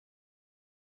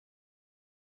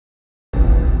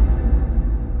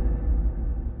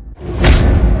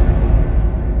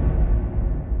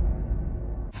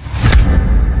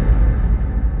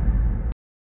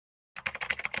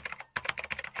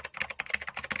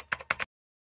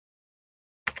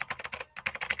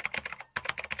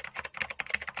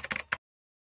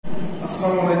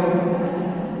Assalamualaikum.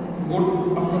 Good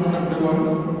afternoon, everyone.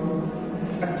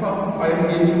 At first, I am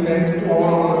giving thanks to our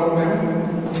honorable man,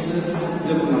 Mrs.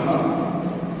 Zebullah,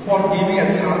 for giving a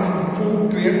chance to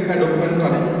create a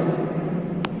documentary.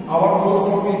 Our post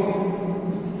topic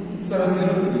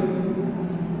 703.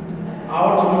 Our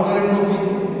documentary topic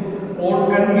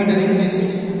Old and Middle English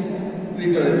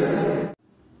Literature.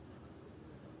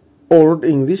 Old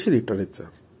English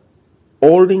Literature.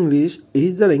 Old English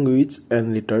is the language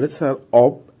and literature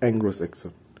of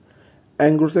Anglo-Saxon.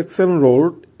 Anglo-Saxon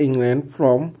ruled England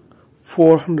from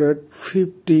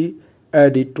 450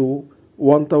 AD to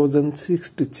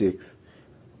 1066.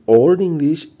 Old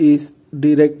English is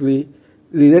directly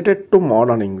related to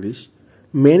modern English.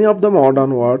 Many of the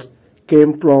modern words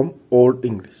came from Old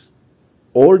English.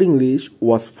 Old English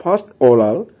was first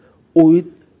oral with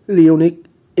runic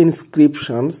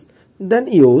inscriptions, then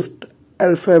used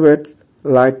alphabets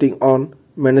writing on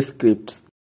manuscripts.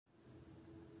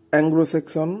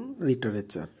 Anglo-Saxon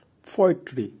literature.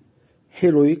 Poetry.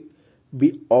 Heroic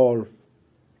Beowulf.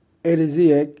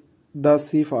 Elegiac The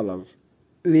Seafarer.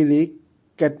 Lyric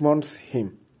Catmon's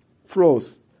Hymn.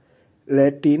 Prose.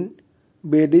 Latin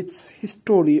Bedit's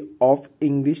History of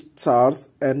English Church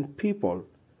and People.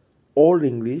 Old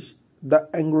English The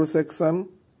Anglo-Saxon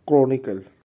Chronicle.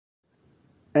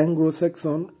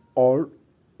 Anglo-Saxon or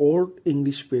Old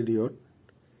English period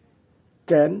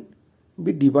can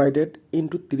be divided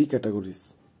into three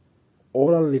categories: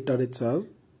 oral literature,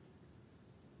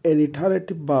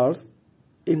 alliterative verse,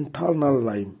 internal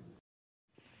rhyme.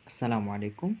 Assalamu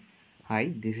alaikum.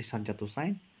 Hi, this is Sajjad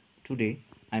Hussain. Today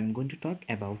I am going to talk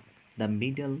about the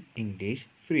Middle English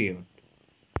period.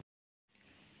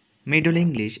 Middle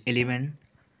English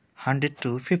 1100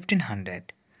 to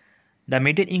 1500. The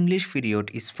Middle English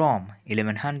period is from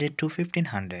 1100 to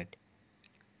 1500.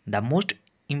 The most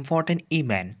important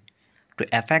event to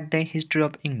affect the history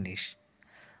of English,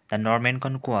 the Norman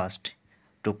conquest,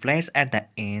 took place at the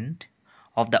end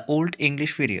of the Old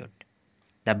English period.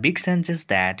 The big changes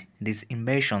that these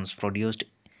invasions produced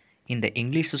in the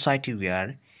English society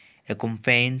were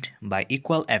accompanied by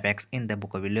equal effects in the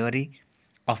vocabulary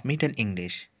of Middle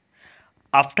English.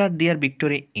 After their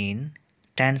victory in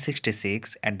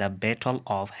 1066 at the Battle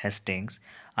of Hastings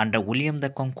under William the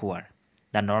Conqueror,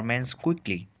 the Normans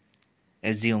quickly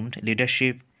assumed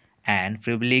leadership and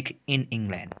privilege in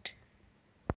England.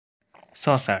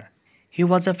 Chaucer. He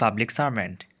was a public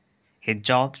servant. His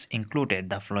jobs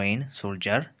included the following: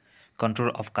 soldier,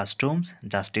 control of customs,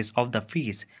 justice of the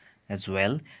peace, as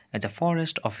well as a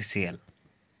forest official.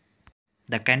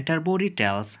 The Canterbury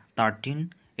Tales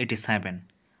 1387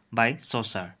 by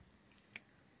Chaucer.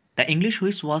 The English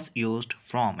which was used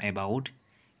from about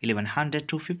 1100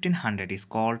 to 1500 is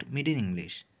called Middle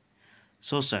English.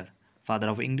 Chaucer, father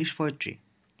of English poetry.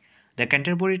 The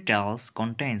Canterbury Tales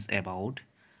contains about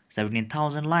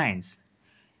 17,000 lines.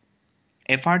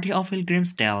 A party of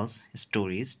pilgrims tells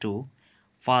stories to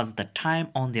pass the time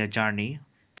on their journey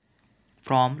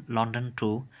from London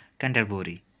to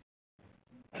Canterbury.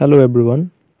 Hello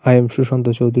everyone, I am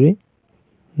Sushanta Chaudhary.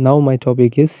 Now my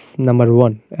topic is number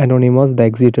 1, Anonymous the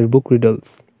Exeter Book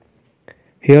Riddles.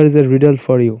 Here is a riddle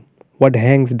for you. What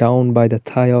hangs down by the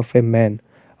thigh of a man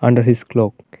under his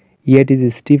cloak, yet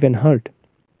is stiff and hard?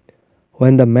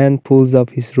 When the man pulls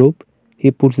up his rope,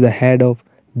 he puts the head of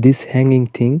this hanging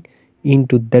thing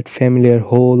into that familiar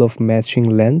hole of matching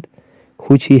length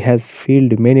which he has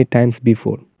filled many times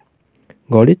before.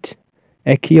 Got it?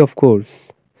 A key, of course.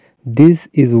 This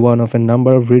is one of a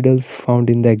number of riddles found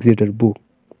in the Exeter book,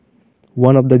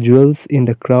 one of the jewels in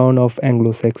the crown of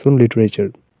Anglo-Saxon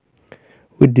literature.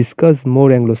 We discuss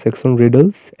more Anglo-Saxon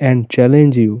riddles and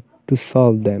challenge you to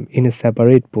solve them in a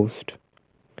separate post.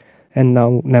 And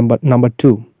now number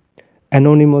 2,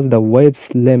 Anonymous the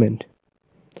Waif's Lament.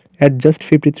 At just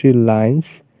 53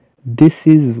 lines, this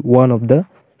is one of the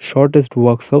shortest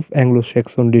works of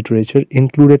Anglo-Saxon literature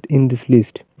included in this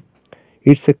list.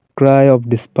 It's a cry of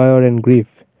despair and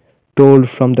grief, told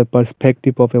from the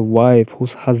perspective of a wife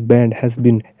whose husband has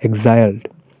been exiled.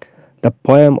 The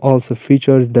poem also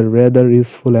features the rather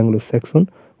useful Anglo-Saxon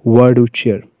word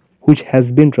cheer, which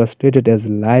has been translated as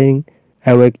lying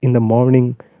awake in the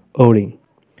morning owing.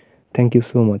 Thank you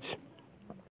so much.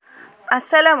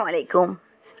 Assalamu alaikum.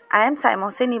 I am Simon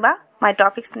Seniba. My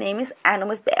topic's name is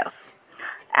Anonymous Beowulf.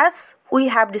 As we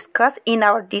have discussed in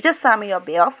our detailed summary of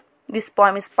Beowulf, this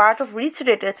poem is part of rich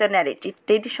literature narrative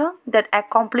tradition that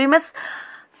complements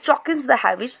Tolkien's The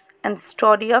Habits and the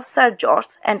story of Sir George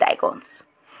and Dragons.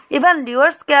 Even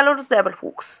Lewis Carroll's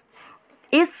books.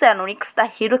 Is Sanonix the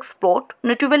hero explored,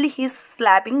 notably his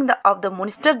slapping of the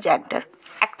monster janitor,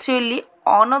 actually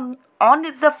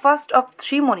only the first of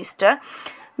three monsters,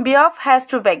 Beowulf has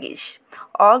two baggage,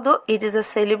 although it is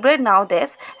celebrated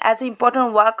nowadays as an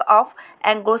important work of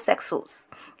Anglo-Saxons.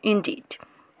 Indeed,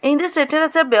 in this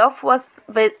literature, Beowulf was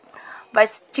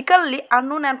basically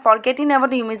unknown and forgotten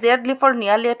about immediately for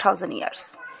nearly 1,000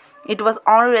 years. It was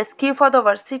only rescued for the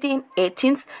varsity in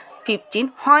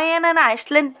 1815 when an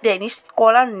Icelandic-Danish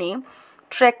scholar named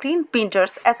Trekrin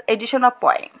Pinters as edition of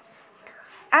poem.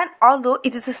 And although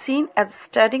it is seen as a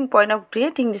starting point of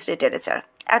great English literature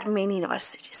at many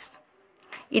universities,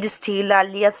 it is still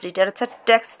earliest literature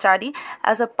text study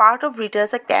as a part of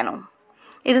literature canon.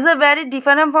 It is a very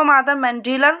different from other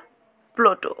Mandilar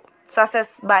Plato, such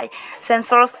as by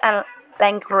censors and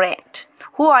Langrand,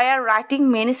 who are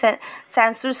writing many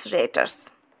centuries later.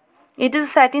 It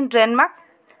is set in Denmark,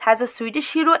 has a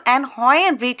Swedish hero, and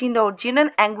when written in the original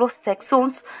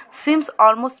Anglo-Saxons seems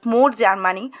almost more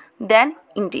Germany than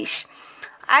English.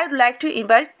 I would like to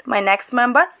invite my next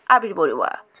member, Abir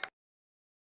Borua.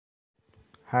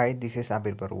 Hi, this is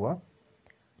Abir Barua.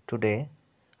 Today,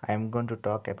 I am going to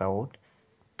talk about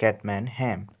Catman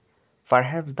Hymn.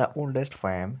 Perhaps the oldest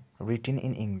poem written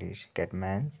in English,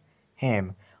 Catman's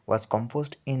Hymn, was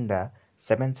composed in the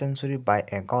 7th century by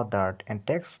a Gothard and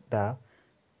takes the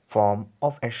form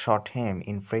of a short hymn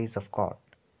in praise of God.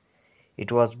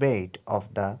 It was Bede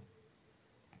of the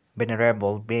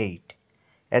Venerable Bede,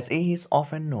 as he is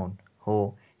often known,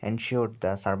 who ensured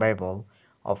the survival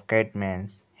of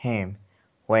Catman's Hymn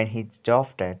when he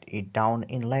jotted it down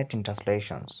in Latin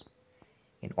translations.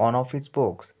 In one of his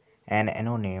books, an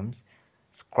anonymous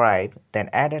scribe then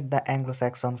added the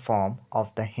Anglo-Saxon form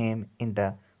of the hymn in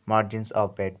the margins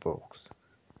of Bede books.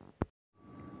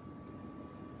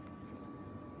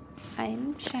 I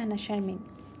am Shana Sharmin.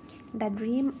 The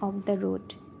Dream of the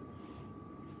Road.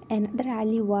 Another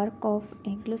early work of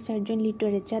Anglo-Saxon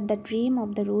literature, The Dream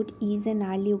of the Road is an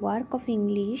early work of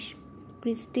English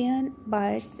Christian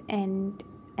verse and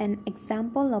an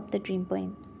example of the dream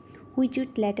poem, which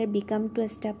would later become a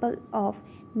staple of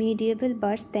medieval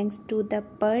verse thanks to the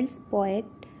Pearl's poet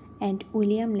and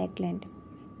William Lackland.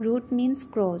 Road means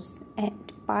cross,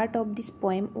 and part of this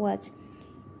poem was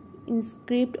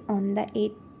inscribed on the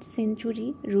 8th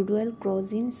century Rudwell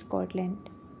cross in Scotland.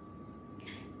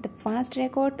 The first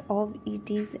record of it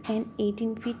is an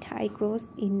 18 feet high cross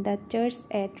in the church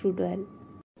at Rudwell.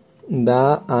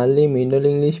 The early Middle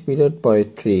English period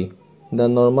poetry. The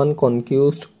Norman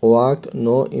conquest worked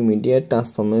no immediate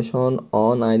transformation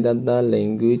on either the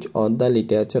language or the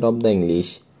literature of the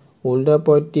English. Older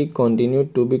poetry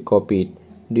continued to be copied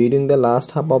during the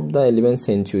last half of the 11th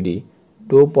century.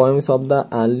 Two poems of the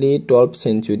early 12th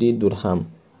century, Durham,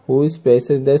 which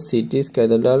praises the city's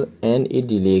cathedral and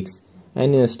its relics,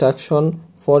 an instruction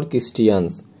for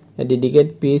Christians. A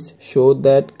dedicated piece showed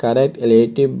that correct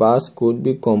alliterative verse could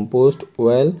be composed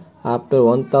well after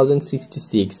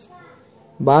 1066.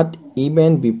 But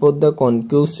even before the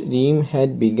conquest, rhyme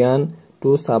had begun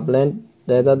to supplant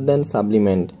rather than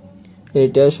supplement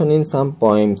alliteration in some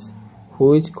poems,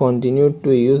 which continued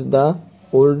to use the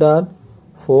older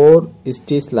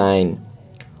 4-stitch line,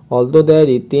 although their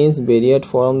rhythms varied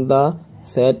from the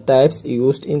set types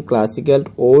used in classical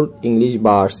Old English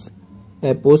verse.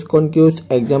 A post-conquest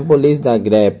example is the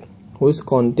Grave, which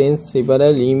contains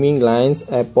several rhyming lines,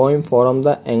 a poem from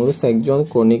the Anglo-Saxon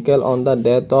Chronicle on the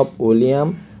death of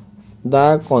William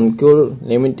the Conqueror,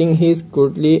 lamenting his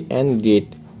cruelty and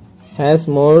greed, has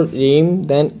more rhyme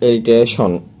than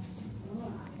alliteration.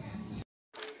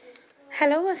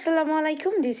 Hello, Assalamu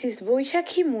alaikum. This is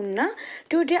Boishakhi Munna.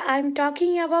 Today I am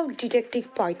talking about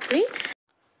detective poetry.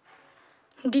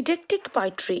 Detective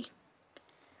poetry.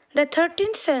 The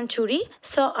 13th century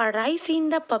saw a rise in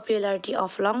the popularity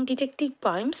of long detective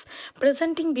poems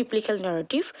presenting biblical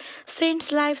narrative,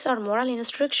 saints' lives or moral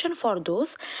instruction for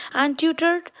those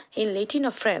untutored in Latin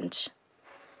or French.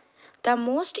 The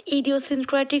most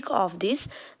idiosyncratic of these,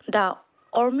 the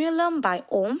Ormulum by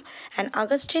Ohm, an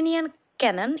Augustinian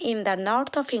canon in the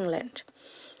north of England.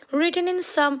 Written in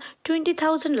some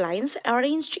 20,000 lines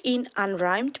arranged in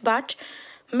unrhymed but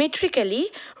metrically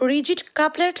rigid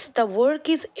couplets, the work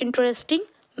is interesting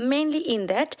mainly in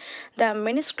that the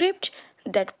manuscript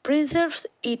that preserves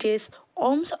it is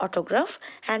Ohm's autograph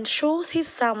and shows his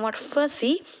somewhat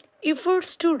fussy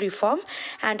efforts to reform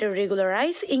and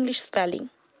regularize English spelling.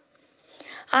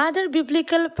 Other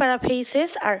biblical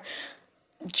paraphrases are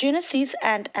Genesis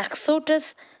and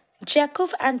Exodus, Jacob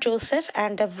and Joseph,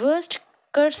 and the verse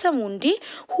Cursa Mundi,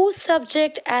 whose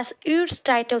subject, as its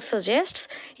title suggests,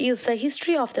 is the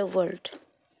history of the world.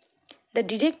 The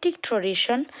didactic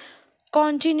tradition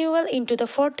continual into the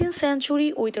 14th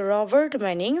century with Robert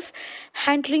Manning's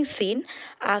Handling Scene,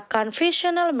 a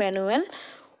confessional manual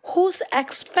whose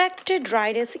expected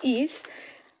dryness is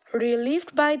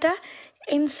relieved by the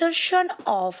insertion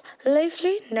of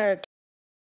lively narrative.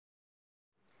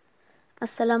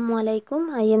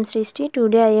 Assalamualaikum. I am Srishti.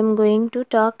 Today I am going to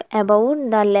talk about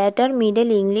the later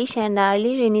Middle English and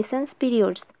early Renaissance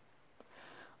periods.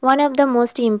 One of the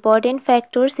most important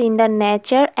factors in the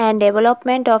nature and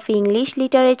development of English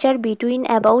literature between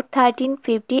about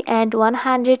 1350 and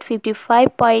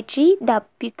 155 poetry, the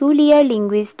peculiar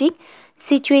linguistic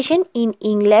situation in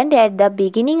England at the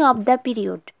beginning of the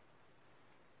period.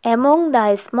 Among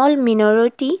the small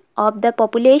minority of the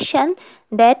population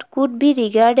that could be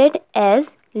regarded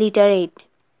as literate,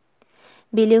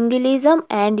 bilingualism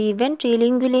and even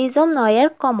trilingualism were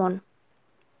common.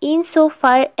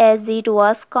 Insofar as it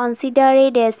was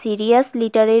considered a serious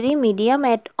literary medium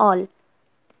at all,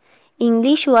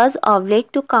 English was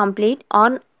obliged to compete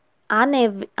on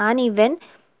uneven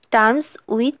terms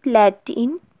with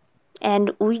Latin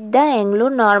and with the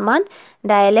Anglo-Norman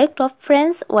dialect of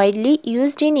French widely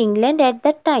used in England at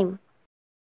that time.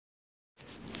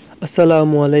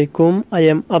 Assalamualaikum. I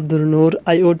am Abdul Noor.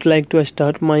 I would like to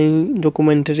start my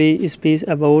documentary speech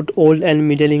about Old and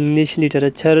Middle English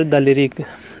literature, the lyric.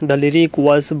 The lyric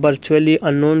was virtually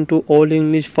unknown to Old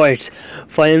English poets.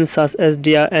 Poems such as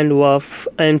Deer and Wolf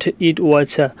and It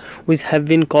Watcher, which have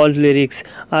been called lyrics,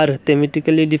 are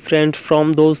thematically different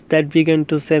from those that began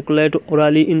to circulate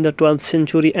orally in the 12th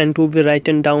century and to be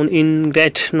written down in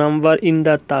great number in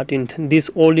the 13th. These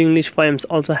Old English poems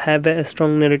also have a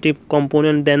strong narrative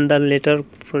component than the later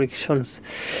frictions.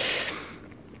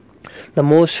 The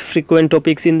most frequent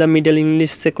topics in the Middle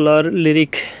English secular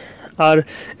lyric are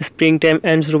springtime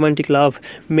and romantic love.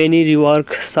 Many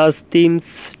rework such themes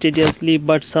studiously,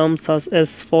 but some, such as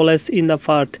follows in the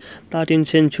 4th, 13th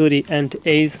century and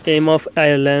aim of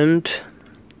Ireland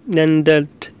and the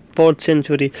 4th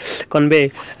century,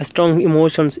 convey strong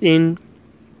emotions in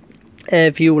a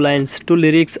few lines to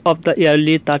lyrics of the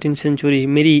early 13th century.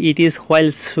 Merry it is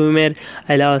while swimmer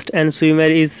I lost and swimmer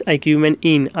is acumen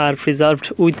in are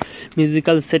preserved with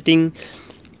musical setting,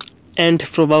 and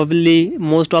probably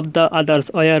most of the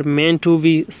others were meant to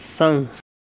be sung.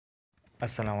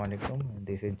 Assalamualaikum,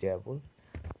 this is Jabul.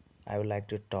 I would like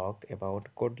to talk about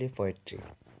courtly poetry.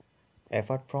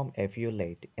 Apart from a few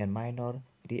late and minor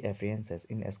reappearances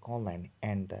in Scotland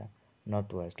and the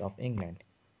northwest of England,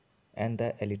 and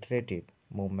the alliterative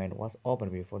movement was over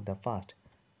before the first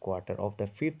quarter of the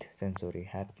 5th century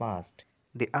had passed.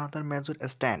 The other major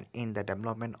stand in the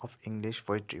development of English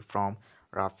poetry from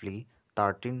roughly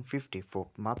 1350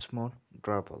 proved much more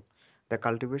durable. The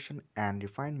cultivation and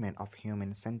refinement of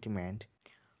human sentiment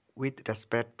with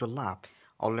respect to love,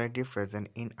 already present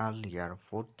in earlier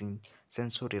 14th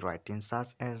century writings such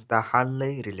as the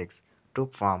Harley Relics,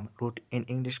 took firm root in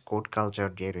English court culture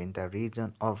during the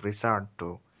reign of Richard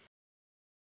II.